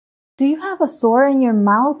Do you have a sore in your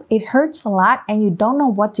mouth? It hurts a lot and you don't know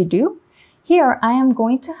what to do? Here, I am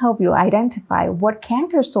going to help you identify what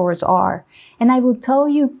canker sores are, and I will tell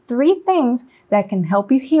you 3 things that can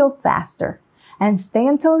help you heal faster. And stay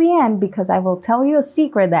until the end because I will tell you a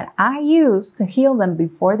secret that I use to heal them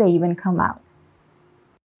before they even come out.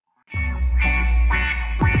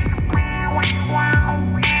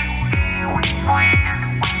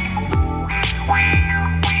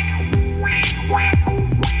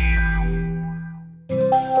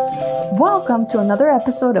 Welcome to another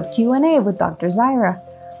episode of Q&A with Dr. Zaira.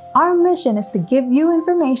 Our mission is to give you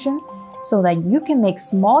information so that you can make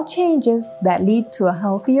small changes that lead to a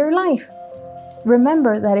healthier life.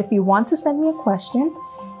 Remember that if you want to send me a question,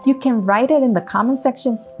 you can write it in the comment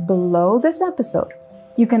sections below this episode.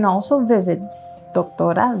 You can also visit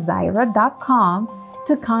doctorazaira.com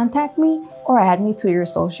to contact me or add me to your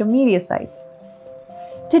social media sites.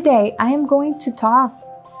 Today, I am going to talk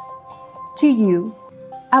to you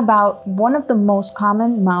about one of the most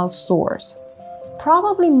common mouth sores.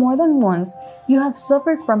 Probably more than once, you have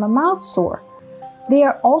suffered from a mouth sore. They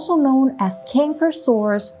are also known as canker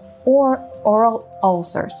sores or oral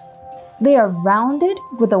ulcers. They are rounded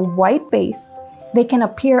with a white base. They can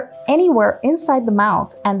appear anywhere inside the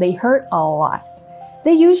mouth and they hurt a lot.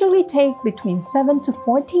 They usually take between 7 to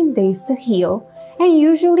 14 days to heal and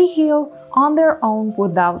usually heal on their own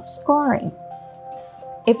without scarring.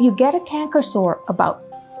 If you get a canker sore about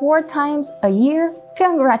 4 times a year,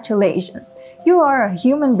 congratulations! You are a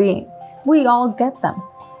human being. We all get them.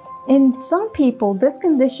 In some people, this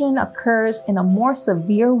condition occurs in a more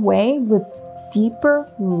severe way with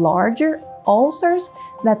deeper, larger ulcers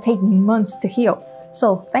that take months to heal.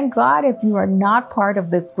 So thank God if you are not part of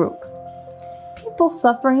this group. People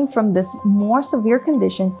suffering from this more severe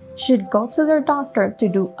condition should go to their doctor to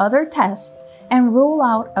do other tests and rule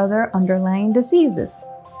out other underlying diseases.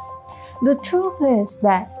 The truth is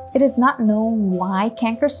that it is not known why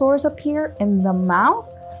canker sores appear in the mouth,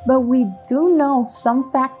 but we do know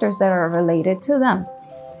some factors that are related to them.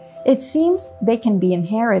 It seems they can be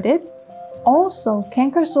inherited. Also,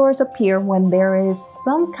 canker sores appear when there is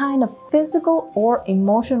some kind of physical or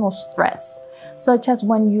emotional stress, such as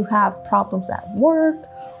when you have problems at work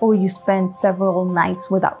or you spend several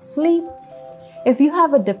nights without sleep. If you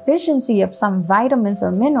have a deficiency of some vitamins or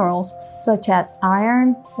minerals, such as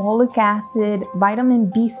iron, folic acid, vitamin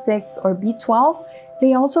B6 or B12,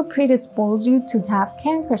 they also predispose you to have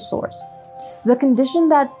canker sores. The condition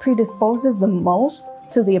that predisposes the most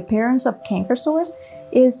to the appearance of canker sores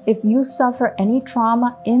is if you suffer any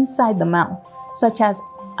trauma inside the mouth, such as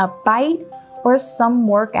a bite or some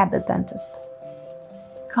work at the dentist.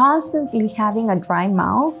 Constantly having a dry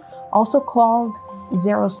mouth, also called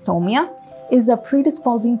xerostomia, is a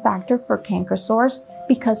predisposing factor for canker sores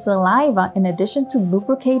because saliva, in addition to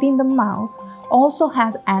lubricating the mouth, also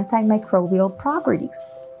has antimicrobial properties.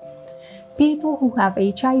 People who have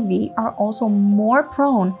HIV are also more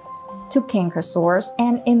prone to canker sores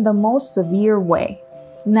and in the most severe way.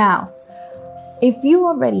 Now, if you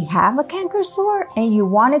already have a canker sore and you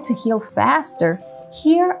want it to heal faster,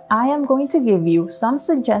 here I am going to give you some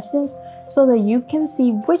suggestions so that you can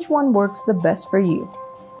see which one works the best for you.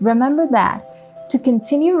 Remember that to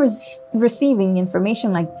continue receiving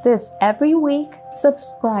information like this every week,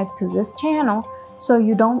 subscribe to this channel so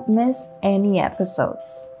you don't miss any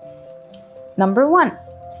episodes. Number 1,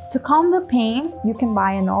 to calm the pain, you can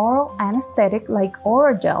buy an oral anesthetic like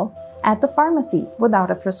Orajel at the pharmacy without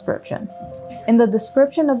a prescription. In the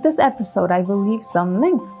description of this episode, I will leave some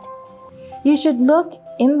links. You should look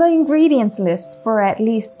in the ingredients list for at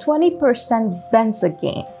least 20%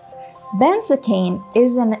 benzocaine. Benzocaine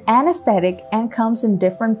is an anesthetic and comes in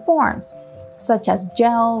different forms, such as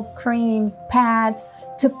gel, cream, pads,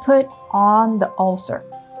 to put on the ulcer.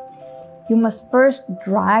 You must first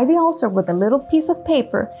dry the ulcer with a little piece of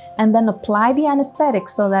paper and then apply the anesthetic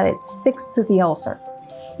so that it sticks to the ulcer.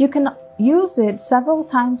 You can use it several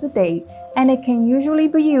times a day and it can usually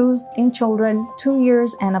be used in children 2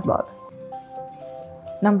 years and above.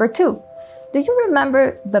 Number 2. Do you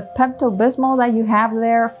remember the Pepto-Bismol that you have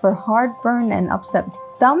there for heartburn and upset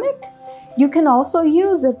stomach? You can also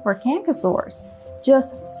use it for canker sores.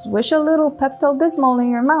 Just swish a little Pepto-Bismol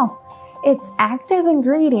in your mouth. Its active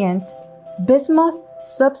ingredient, bismuth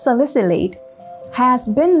subsalicylate, has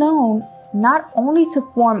been known not only to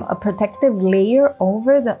form a protective layer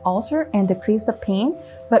over the ulcer and decrease the pain,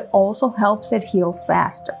 but also helps it heal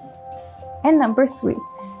faster. And number 3,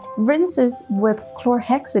 rinses with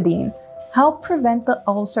chlorhexidine help prevent the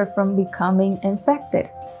ulcer from becoming infected.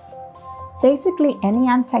 Basically, any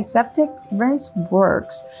antiseptic rinse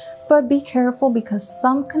works, but be careful because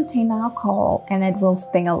some contain alcohol and it will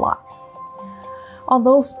sting a lot.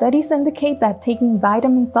 Although studies indicate that taking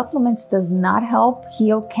vitamin supplements does not help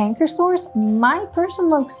heal canker sores, my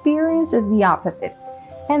personal experience is the opposite.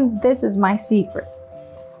 And this is my secret.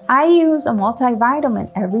 I use a multivitamin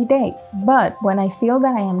every day, but when I feel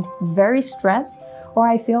that I am very stressed or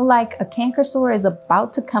I feel like a canker sore is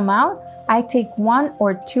about to come out, I take 1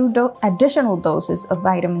 or 2 additional doses of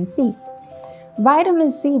vitamin C.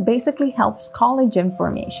 Vitamin C basically helps collagen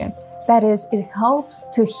formation. That is, it helps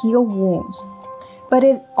to heal wounds. But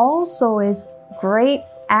it also is great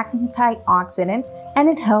antioxidant and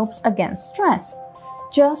it helps against stress.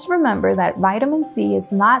 Just remember that vitamin C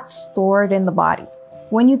is not stored in the body.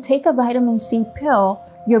 When you take a vitamin C pill,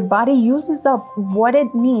 your body uses up what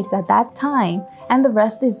it needs at that time and the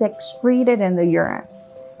rest is excreted in the urine.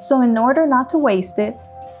 So in order not to waste it,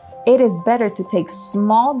 it is better to take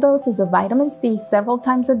small doses of vitamin C several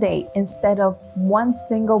times a day instead of one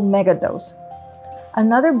single megadose.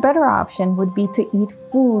 Another better option would be to eat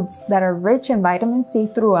foods that are rich in vitamin C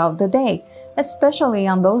throughout the day, especially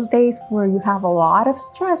on those days where you have a lot of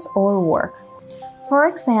stress or work. For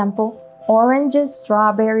example, oranges,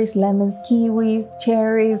 strawberries, lemons, kiwis,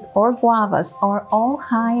 cherries, or guavas are all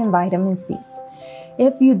high in vitamin C.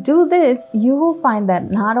 If you do this, you will find that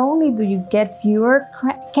not only do you get fewer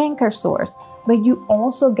canker sores, but you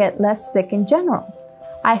also get less sick in general.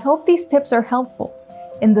 I hope these tips are helpful.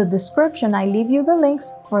 In the description, I leave you the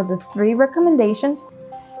links for the 3 recommendations,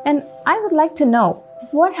 and I would like to know,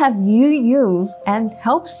 what have you used and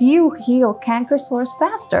helps you heal canker sores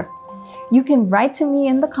faster? You can write to me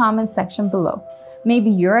in the comments section below. Maybe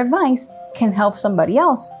your advice can help somebody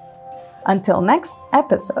else. Until next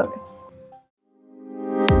episode.